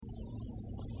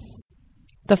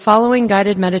The following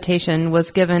guided meditation was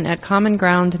given at Common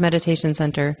Ground Meditation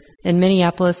Center in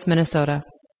Minneapolis, Minnesota.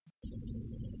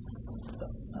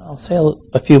 I'll say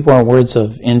a few more words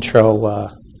of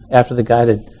intro after the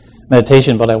guided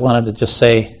meditation, but I wanted to just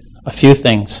say a few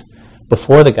things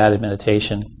before the guided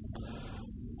meditation.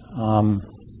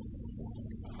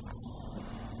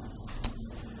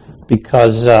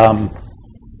 Because I'd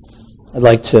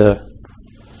like to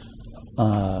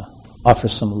offer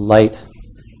some light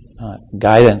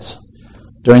guidance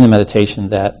during the meditation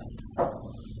that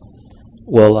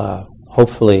will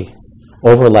hopefully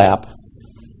overlap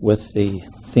with the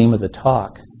theme of the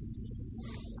talk,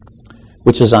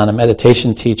 which is on a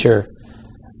meditation teacher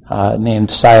named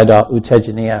Sayadaw U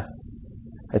Tejaniya.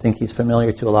 I think he's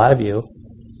familiar to a lot of you.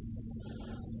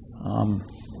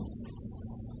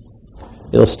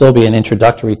 It'll still be an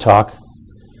introductory talk,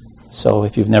 so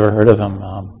if you've never heard of him,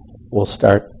 we'll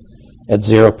start at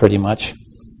zero pretty much.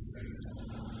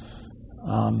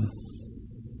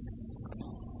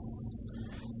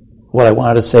 What I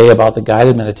wanted to say about the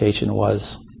guided meditation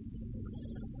was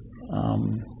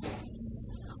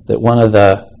that one of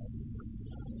the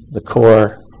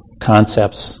core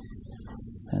concepts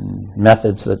and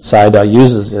methods that Sayadaw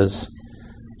uses is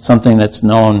something that's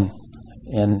known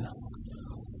in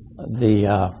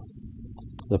the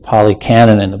Pali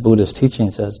Canon and the Buddhist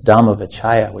teachings as Dhamma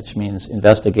Vichaya, which means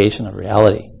investigation of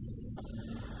reality.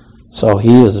 So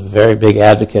he is a very big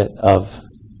advocate of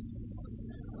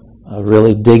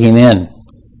really digging in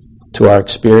to our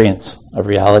experience of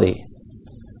reality.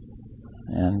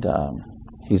 And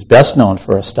he's best known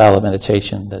for a style of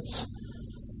meditation that's,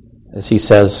 as he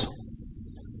says,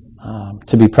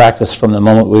 to be practiced from the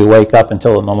moment we wake up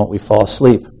until the moment we fall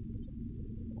asleep.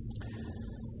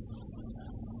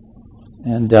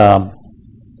 And the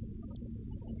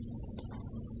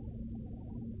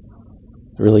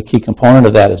really key component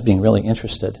of that is being really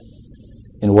interested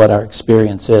in what our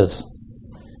experience is,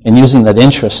 and using that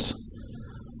interest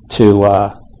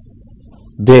to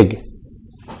dig.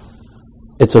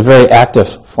 It's a very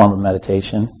active form of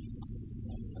meditation,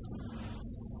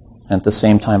 and at the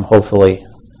same time, hopefully,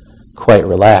 quite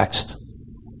relaxed.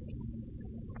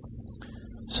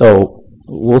 So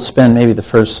we'll spend maybe the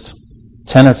first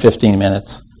 10 or 15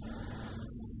 minutes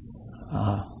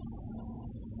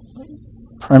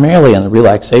primarily in the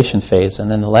relaxation phase, and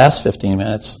then the last 15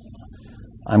 minutes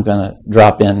I'm going to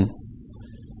drop in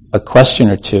a question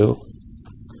or two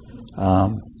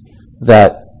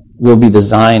that will be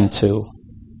designed to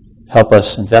help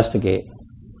us investigate.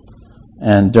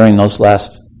 And during those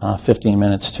last 15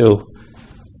 minutes too,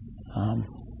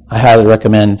 I highly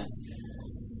recommend,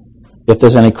 if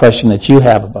there's any question that you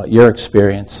have about your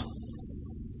experience,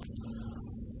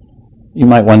 you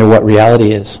might wonder what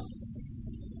reality is.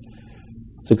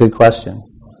 It's a good question.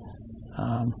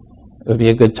 It would be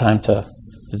a good time to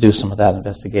do some of that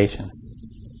investigation.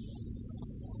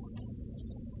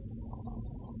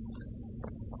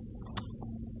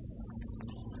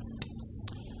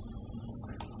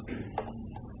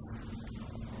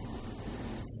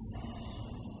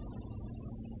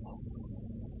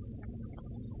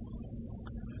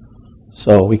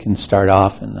 So we can start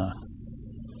off in the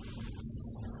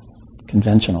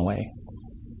conventional way.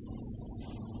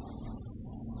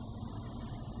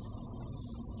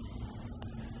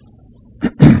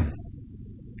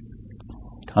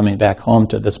 Coming back home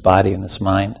to this body and this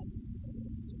mind.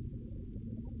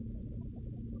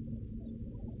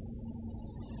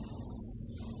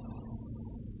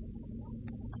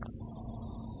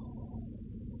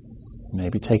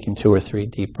 Maybe taking 2 or 3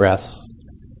 deep breaths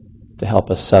to help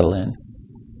us settle in.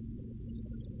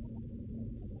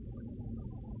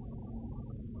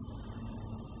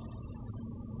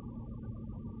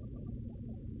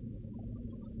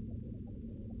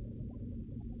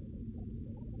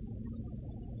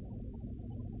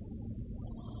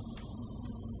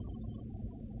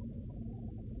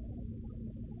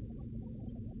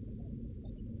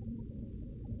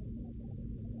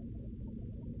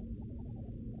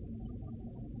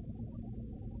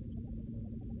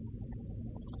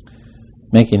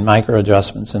 Making micro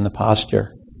adjustments in the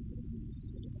posture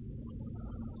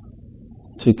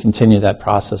to continue that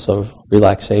process of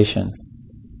relaxation,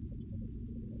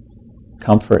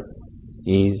 comfort,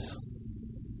 ease.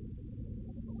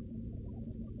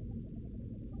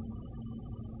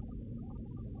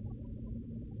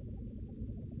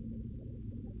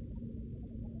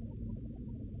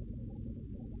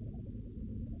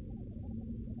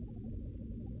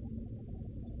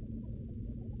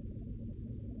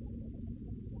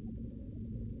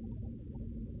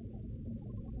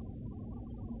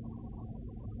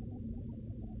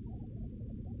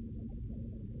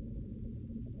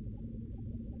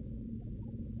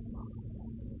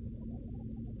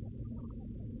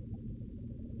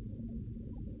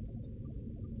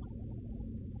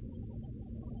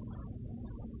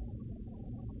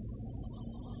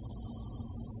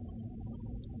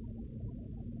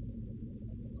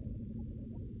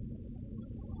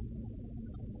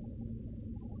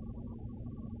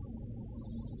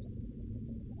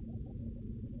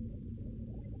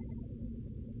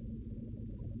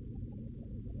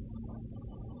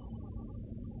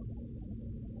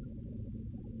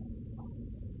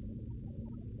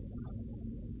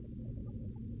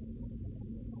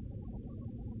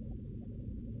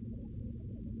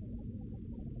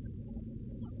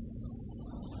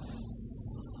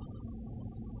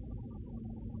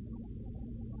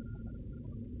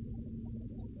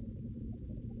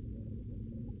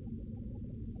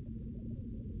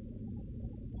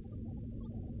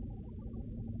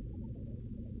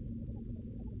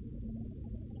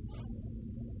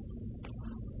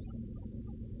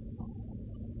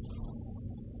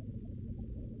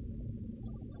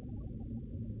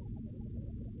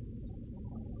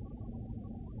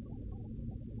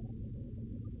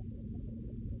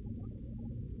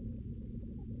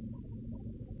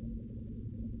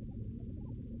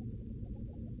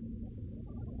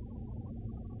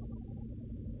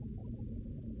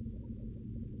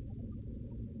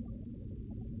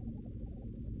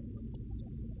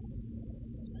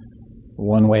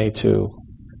 one way to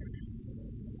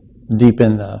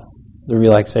deepen the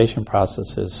relaxation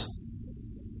process is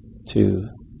to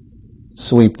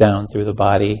sweep down through the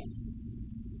body,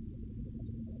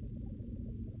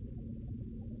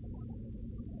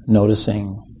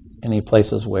 noticing any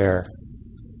places where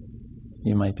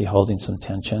you might be holding some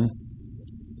tension.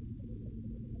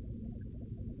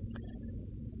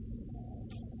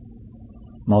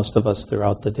 Most of us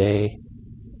throughout the day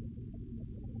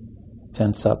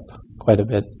tense up quite a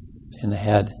bit in the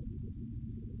head,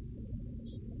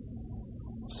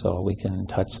 so we can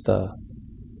touch the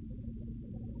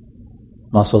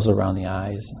muscles around the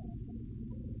eyes.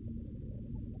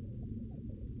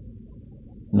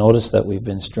 Notice that we've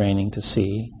been straining to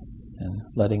see and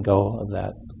letting go of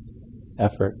that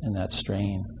effort and that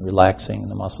strain, relaxing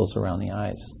the muscles around the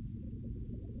eyes.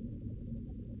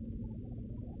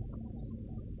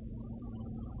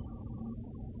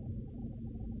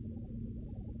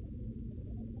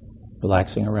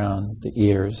 Relaxing around the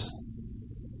ears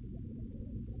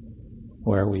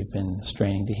where we've been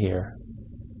straining to hear.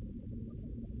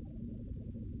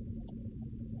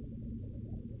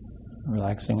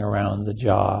 Relaxing around the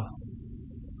jaw,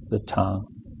 the tongue,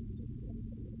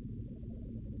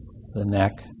 the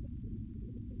neck,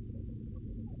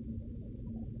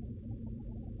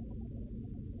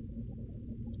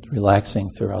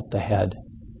 relaxing throughout the head.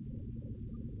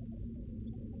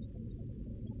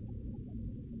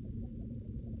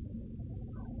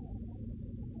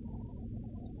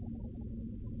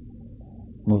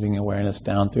 Moving awareness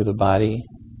down through the body,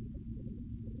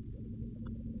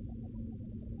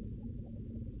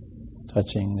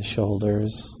 touching the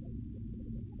shoulders,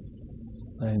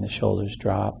 letting the shoulders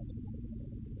drop.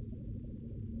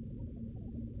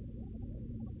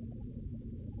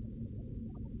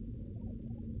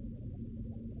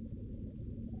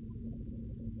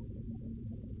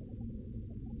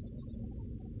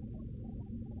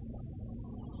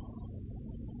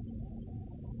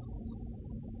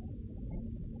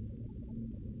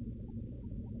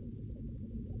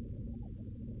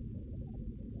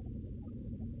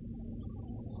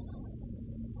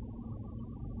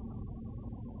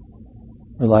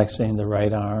 Relaxing the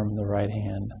right arm, the right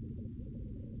hand,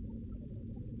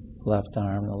 left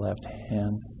arm, the left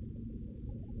hand.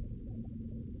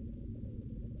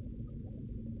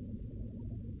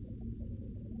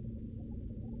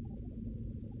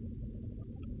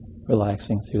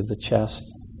 Relaxing through the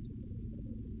chest,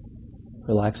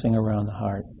 relaxing around the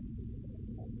heart.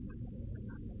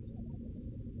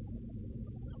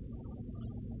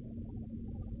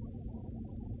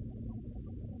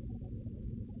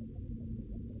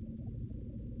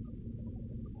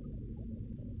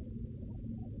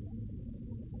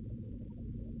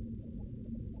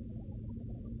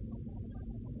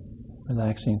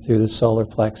 Relaxing through the solar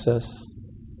plexus,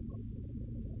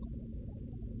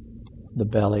 the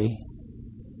belly,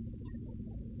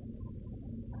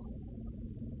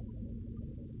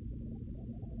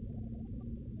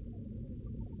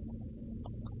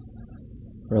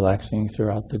 relaxing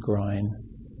throughout the groin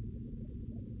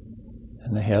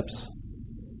and the hips.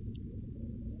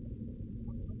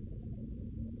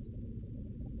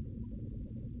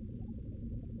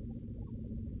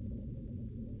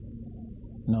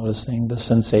 Noticing the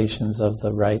sensations of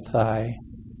the right thigh,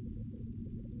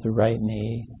 the right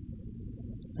knee,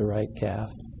 the right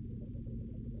calf,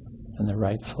 and the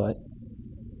right foot.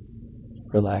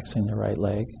 Relaxing the right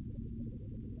leg.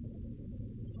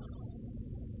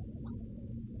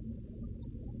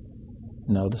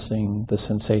 Noticing the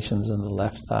sensations in the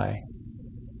left thigh,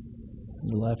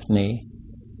 the left knee,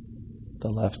 the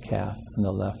left calf, and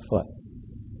the left foot.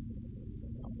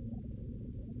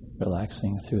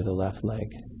 Relaxing through the left leg.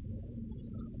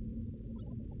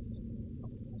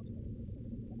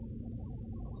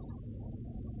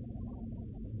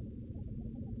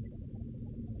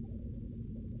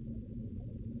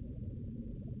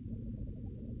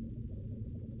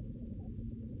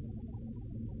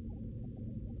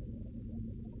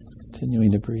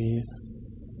 Continuing to breathe.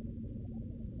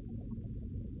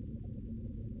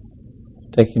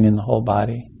 Taking in the whole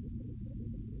body.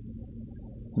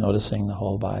 Noticing the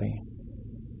whole body.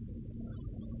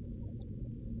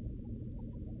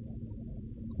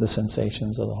 The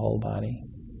sensations of the whole body.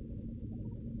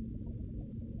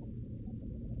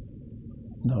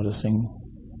 Noticing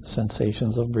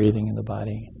sensations of breathing in the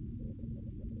body.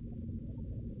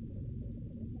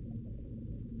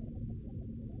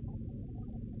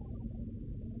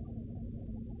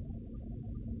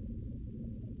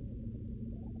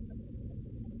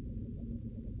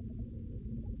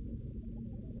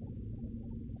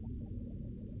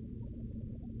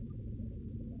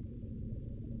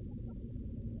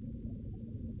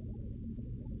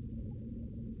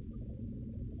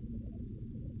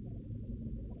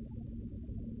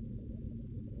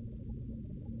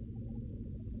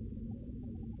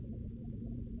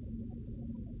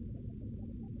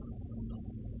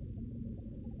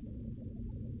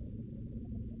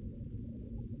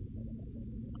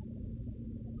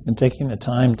 And taking the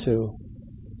time to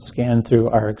scan through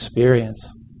our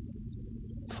experience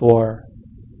for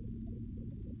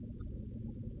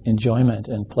enjoyment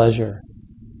and pleasure,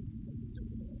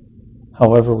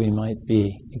 however we might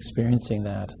be experiencing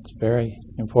that. It's very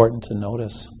important to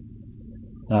notice,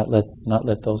 not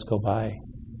let those go by.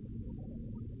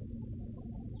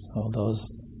 So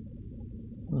those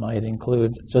might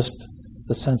include just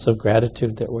the sense of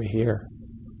gratitude that we're here.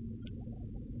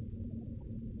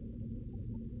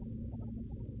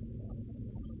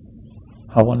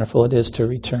 How wonderful it is to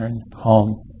return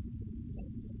home.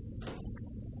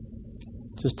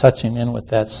 Just touching in with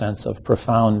that sense of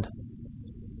profound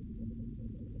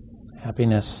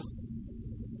happiness.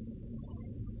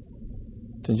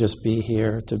 To just be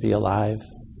here, to be alive.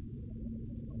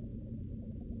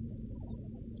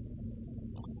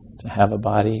 To have a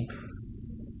body.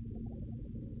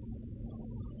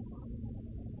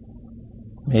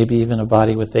 Maybe even a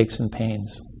body with aches and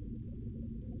pains.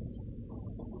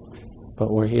 But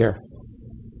we're here.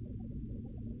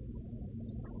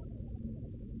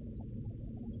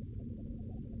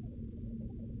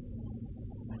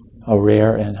 How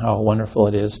rare and how wonderful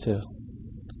it is to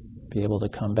be able to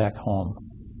come back home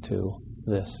to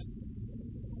this.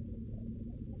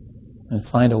 And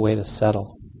find a way to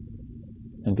settle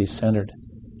and be centered.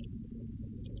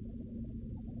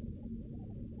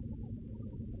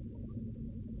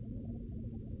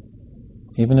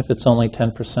 Even if it's only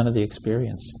 10% of the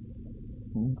experience.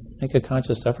 Make a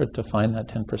conscious effort to find that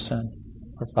 10%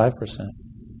 or 5%.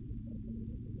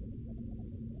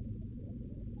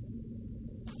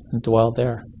 And dwell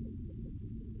there.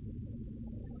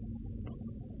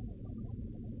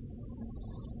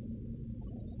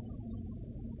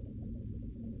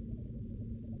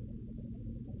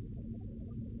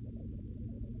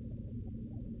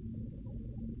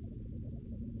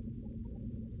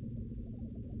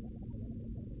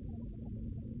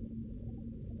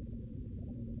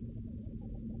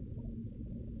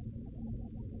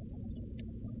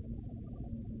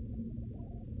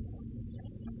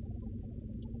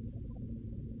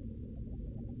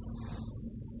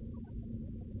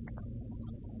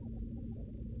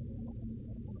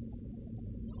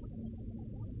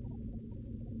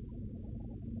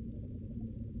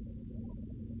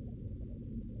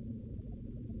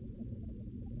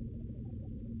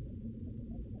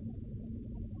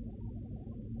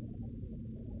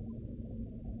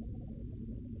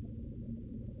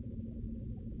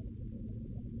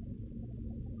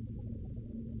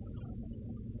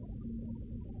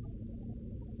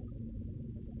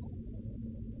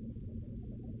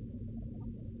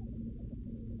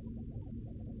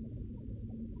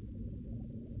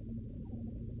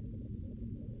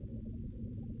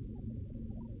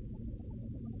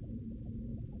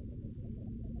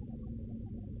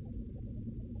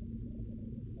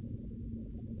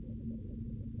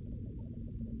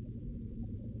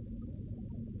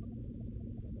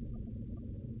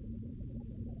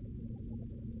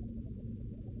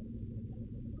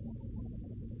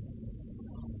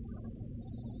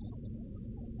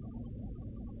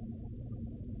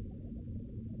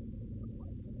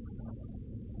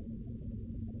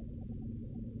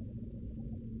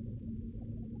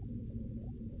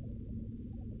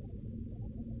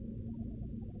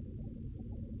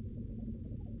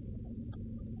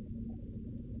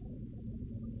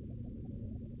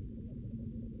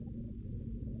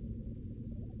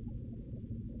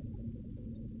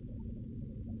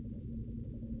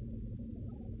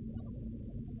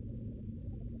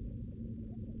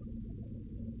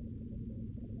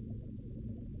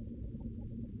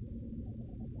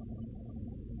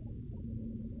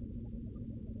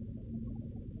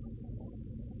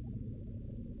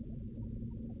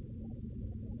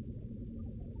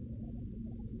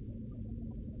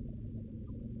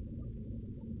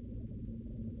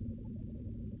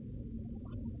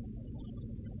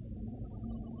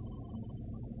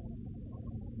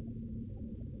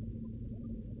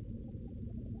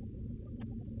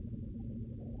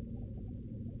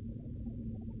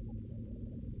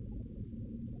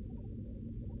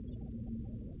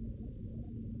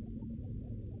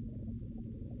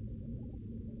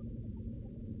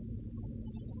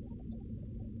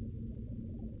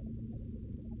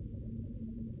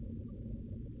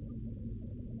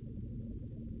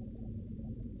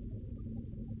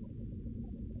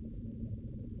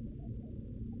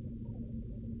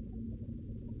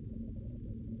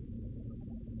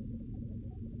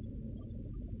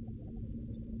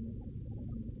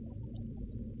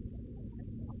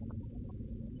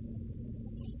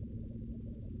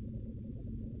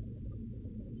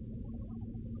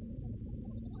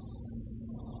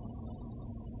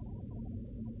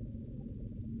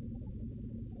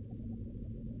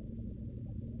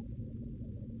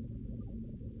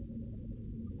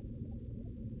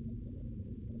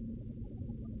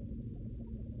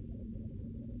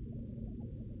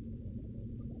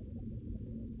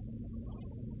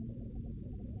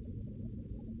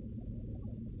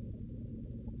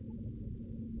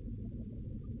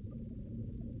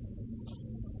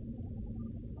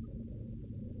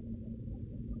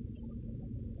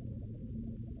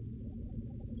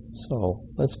 So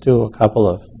let's do a couple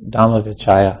of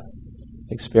Dhammavichaya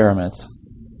experiments.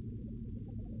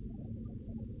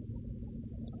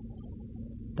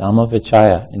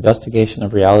 Dhammavichaya, investigation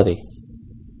of reality.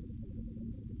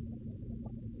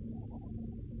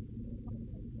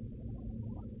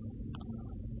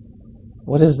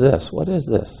 What is this? What is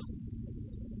this?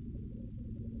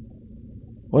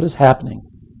 What is happening?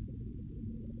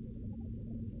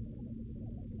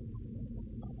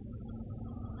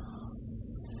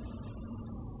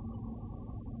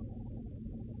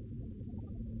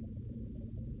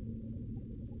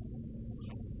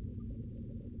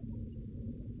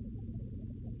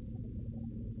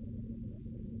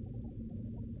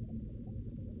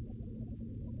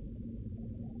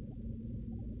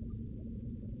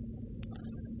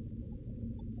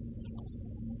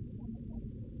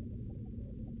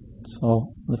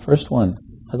 So the first one,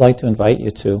 I'd like to invite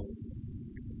you to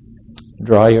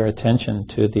draw your attention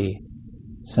to the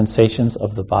sensations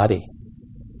of the body.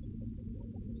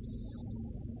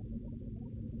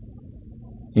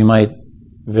 You might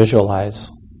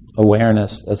visualize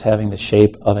awareness as having the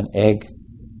shape of an egg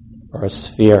or a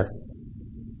sphere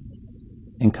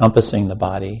encompassing the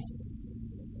body.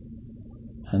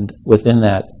 And within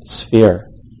that sphere,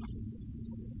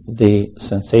 the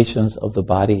sensations of the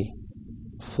body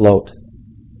float.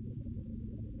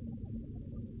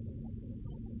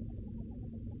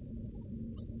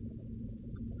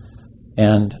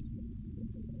 And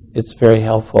it's very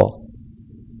helpful,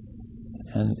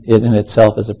 and it in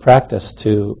itself is a practice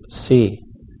to see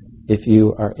if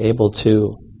you are able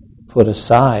to put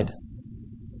aside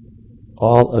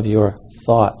all of your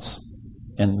thoughts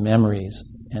and memories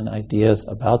and ideas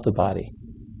about the body.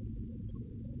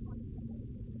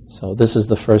 So this is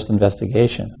the first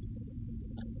investigation.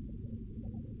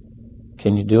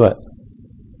 Can you do it?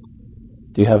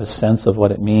 Do you have a sense of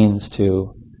what it means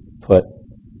to put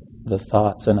the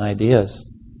thoughts and ideas,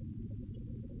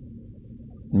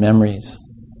 memories,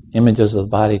 images of the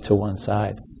body to one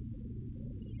side?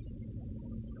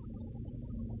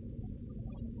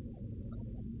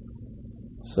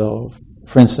 So,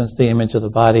 for instance, the image of the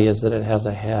body is that it has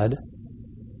a head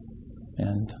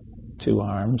and 2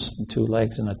 arms and 2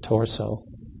 legs and a torso.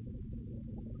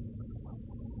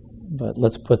 But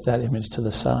let's put that image to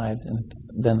the side, and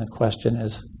then the question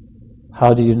is,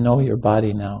 how do you know your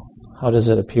body now? How does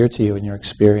it appear to you in your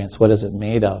experience? What is it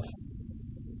made of?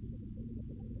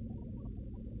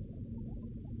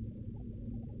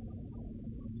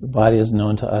 The body is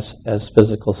known to us as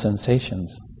physical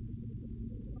sensations.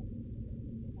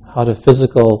 How do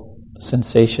physical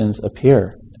sensations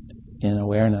appear in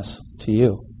awareness to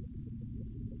you?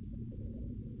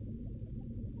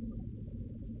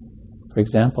 For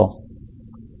example,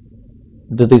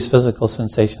 do these physical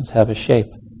sensations have a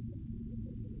shape?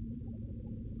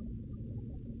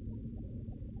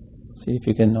 See if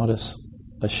you can notice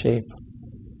a shape.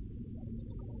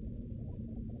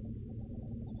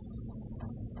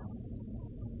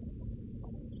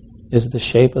 Is the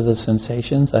shape of the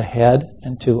sensations a head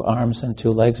and 2 arms and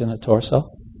 2 legs and a torso?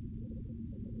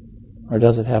 Or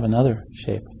does it have another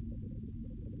shape?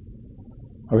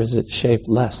 Or is it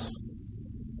shapeless?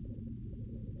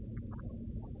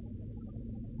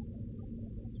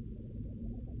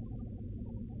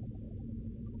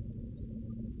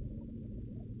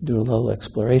 Do a little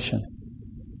exploration.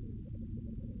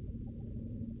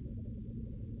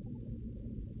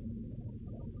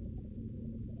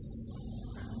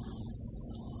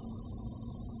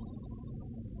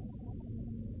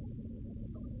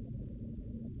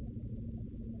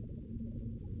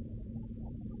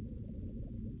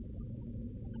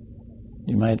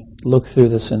 You might look through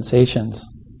the sensations,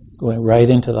 going right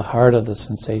into the heart of the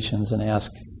sensations, and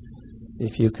ask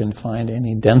if you can find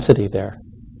any density there,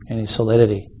 any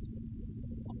solidity.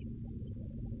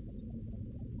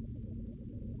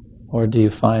 Or do you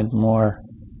find more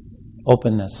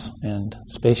openness and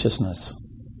spaciousness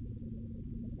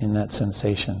in that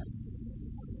sensation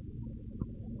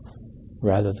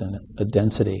rather than a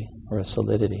density or a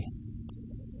solidity?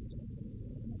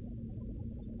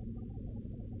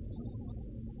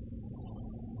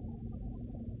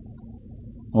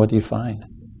 What do you find?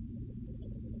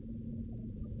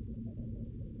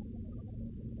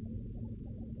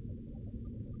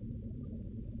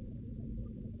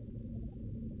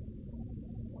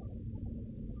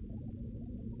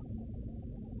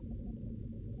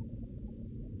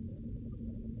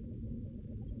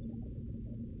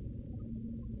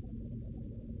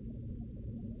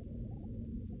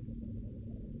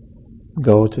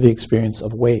 Go to the experience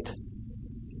of weight.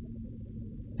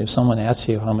 If someone asks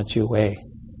you how much you weigh,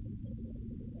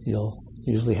 you'll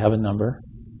usually have a number.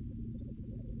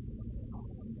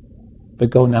 But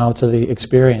go now to the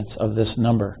experience of this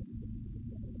number.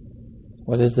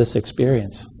 What is this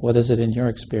experience? What is it in your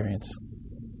experience?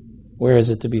 Where is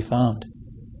it to be found?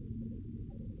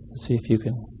 Let's see if you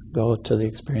can go to the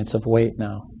experience of weight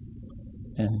now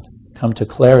and come to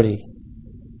clarity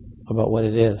about what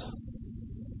it is.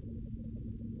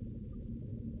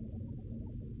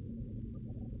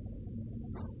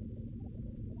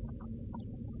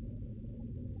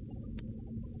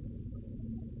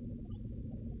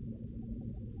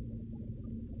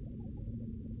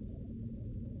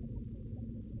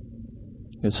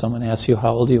 If someone asks you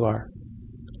how old you are,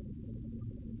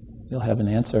 you'll have an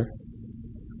answer.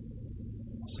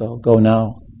 So go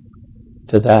now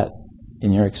to that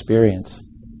in your experience.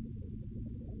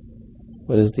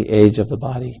 What is the age of the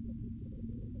body?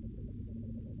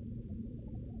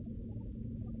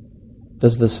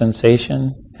 Does the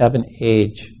sensation have an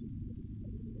age?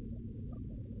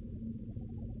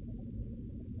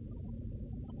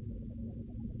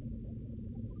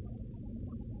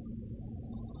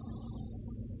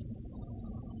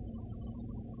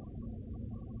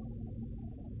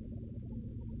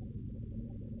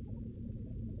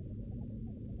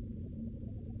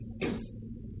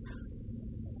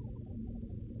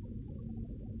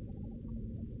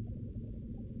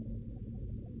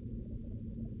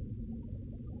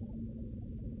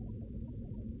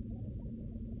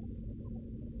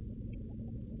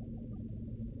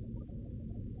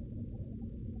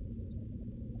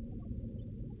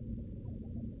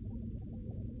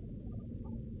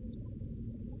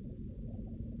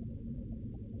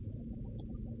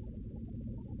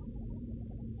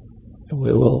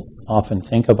 We will often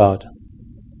think about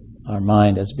our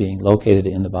mind as being located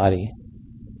in the body.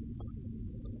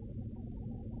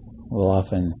 We'll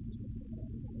often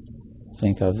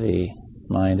think of the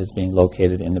mind as being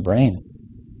located in the brain.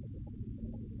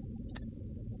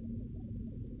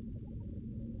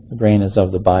 The brain is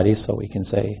of the body, so we can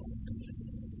say,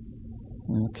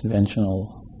 in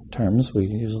conventional terms, we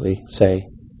usually say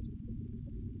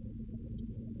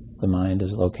the mind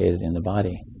is located in the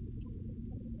body.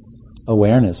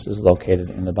 Awareness is located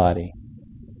in the body.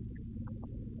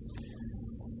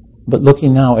 But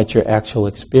looking now at your actual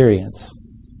experience,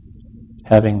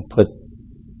 having put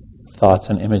thoughts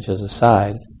and images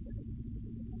aside,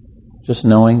 just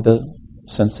knowing the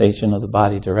sensation of the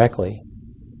body directly,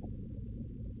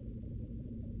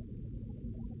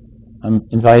 I'm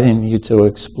inviting you to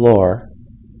explore,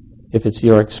 if it's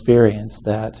your experience,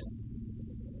 that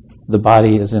the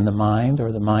body is in the mind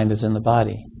or the mind is in the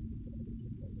body.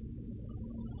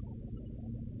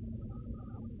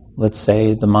 Let's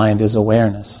say the mind is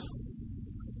awareness.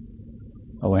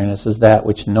 Awareness is that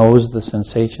which knows the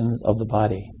sensations of the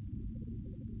body.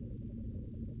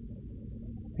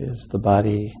 Is the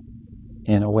body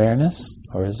in awareness,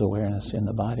 or is awareness in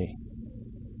the body?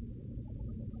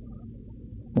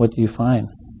 What do you find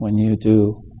when you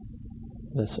do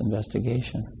this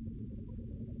investigation?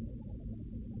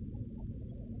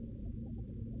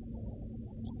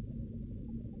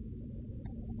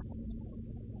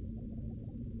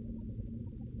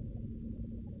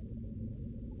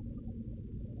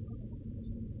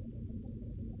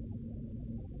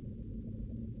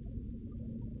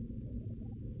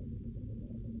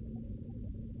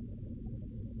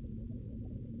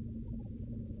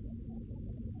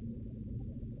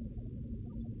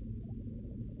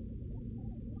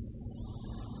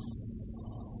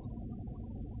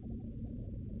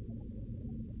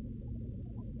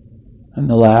 And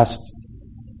the last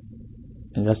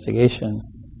investigation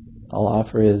I'll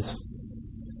offer is,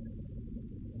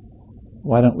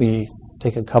 why don't we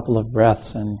take a couple of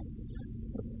breaths and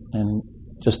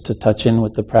just to touch in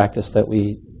with the practice that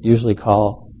we usually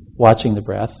call watching the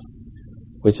breath,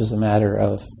 which is a matter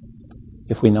of,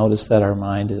 if we notice that our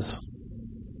mind is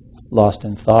lost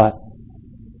in thought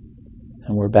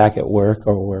and we're back at work,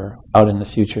 or we're out in the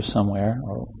future somewhere,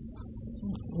 or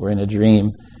we're in a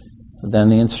dream, then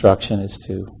the instruction is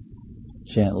to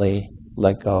gently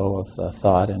let go of the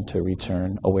thought and to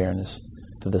return awareness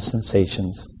to the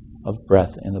sensations of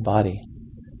breath in the body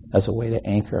as a way to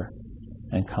anchor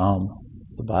and calm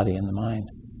the body and the mind.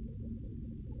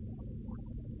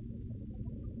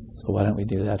 So why don't we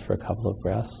do that for a couple of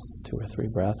breaths, 2 or 3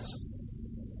 breaths.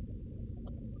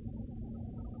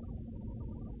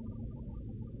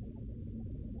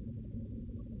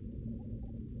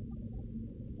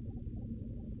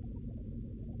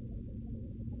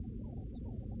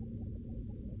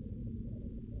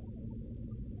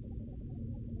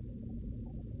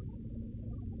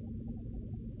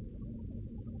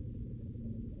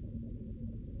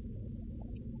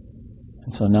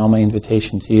 And so now my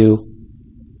invitation to you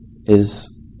is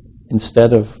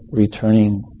instead of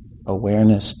returning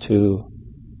awareness to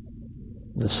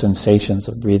the sensations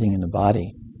of breathing in the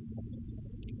body,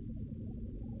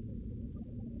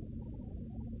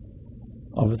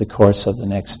 over the course of the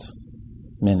next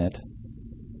minute,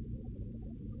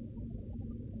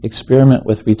 experiment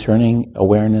with returning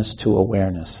awareness to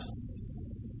awareness.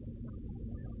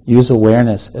 Use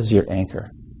awareness as your anchor.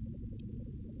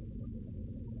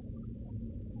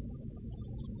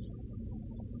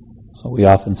 So we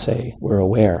often say we're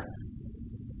aware.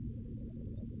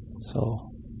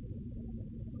 So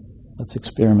let's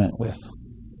experiment with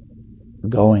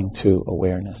going to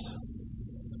awareness.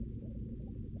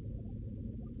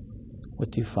 What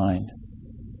do you find?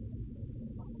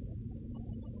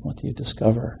 What do you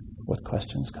discover? What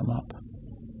questions come up?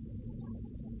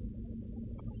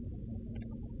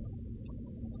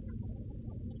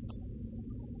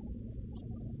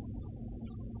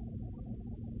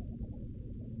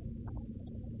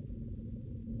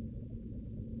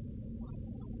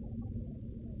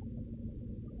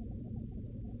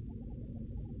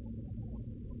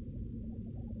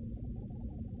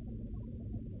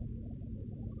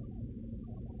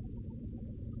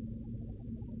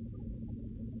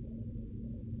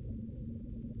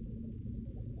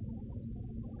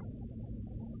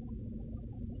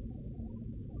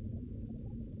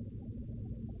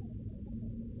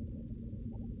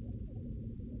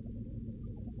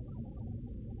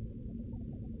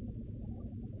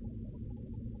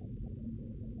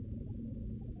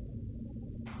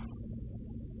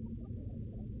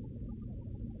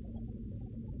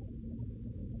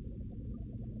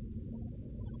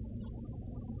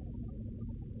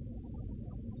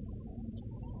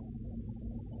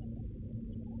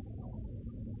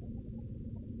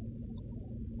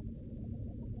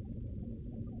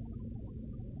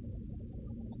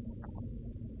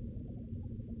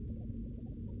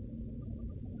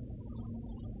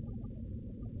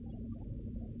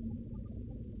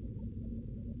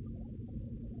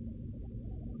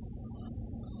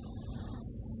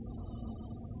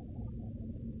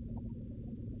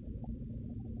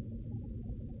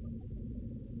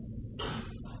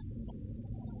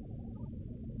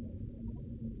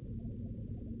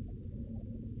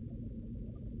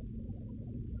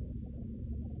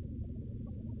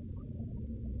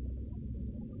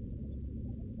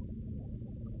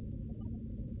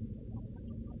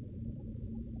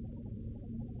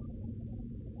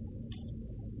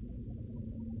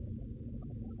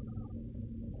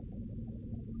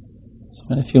 So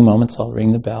in a few moments I'll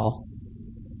ring the bell,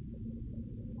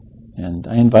 and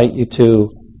I invite you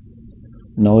to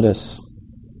notice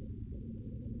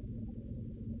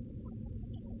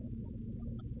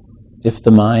if the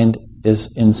mind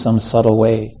is in some subtle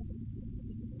way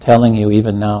telling you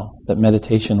even now that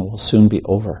meditation will soon be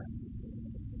over.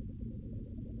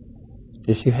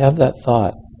 If you have that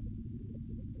thought,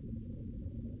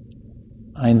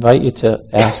 I invite you to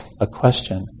ask a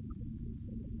question.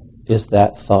 Is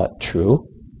that thought true?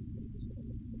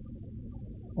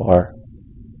 Or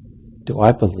do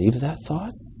I believe that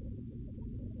thought?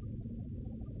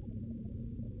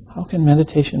 How can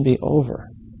meditation be over?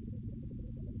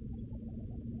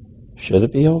 Should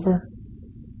it be over?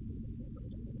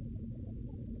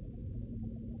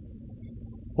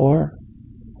 Or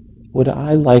would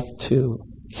I like to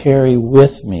carry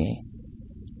with me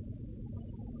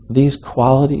these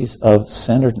qualities of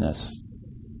centeredness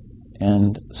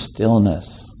and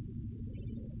stillness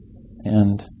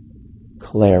and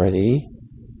clarity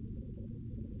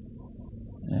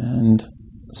and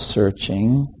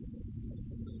searching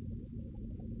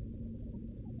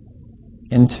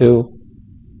into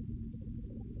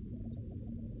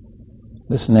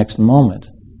this next moment?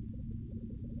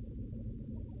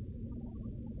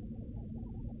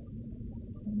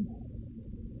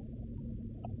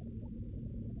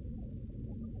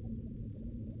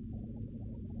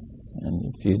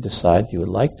 And if you decide you would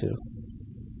like to,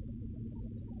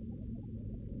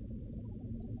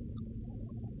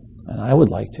 and I would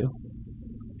like to,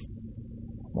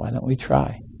 why don't we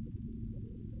try?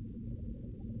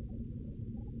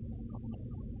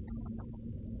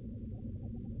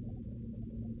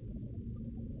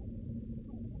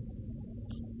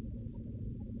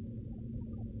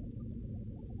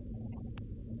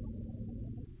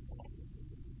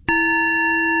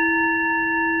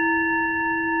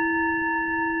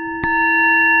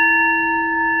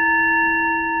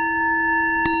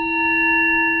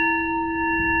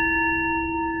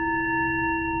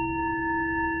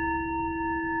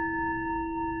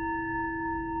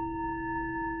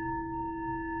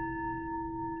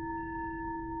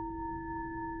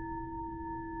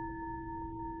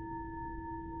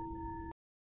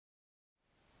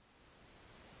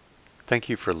 Thank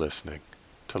you for listening.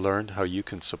 To learn how you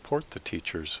can support the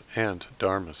teachers and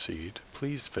Dharma Seed,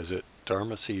 please visit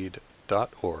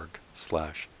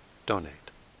dharmaseed.org/donate.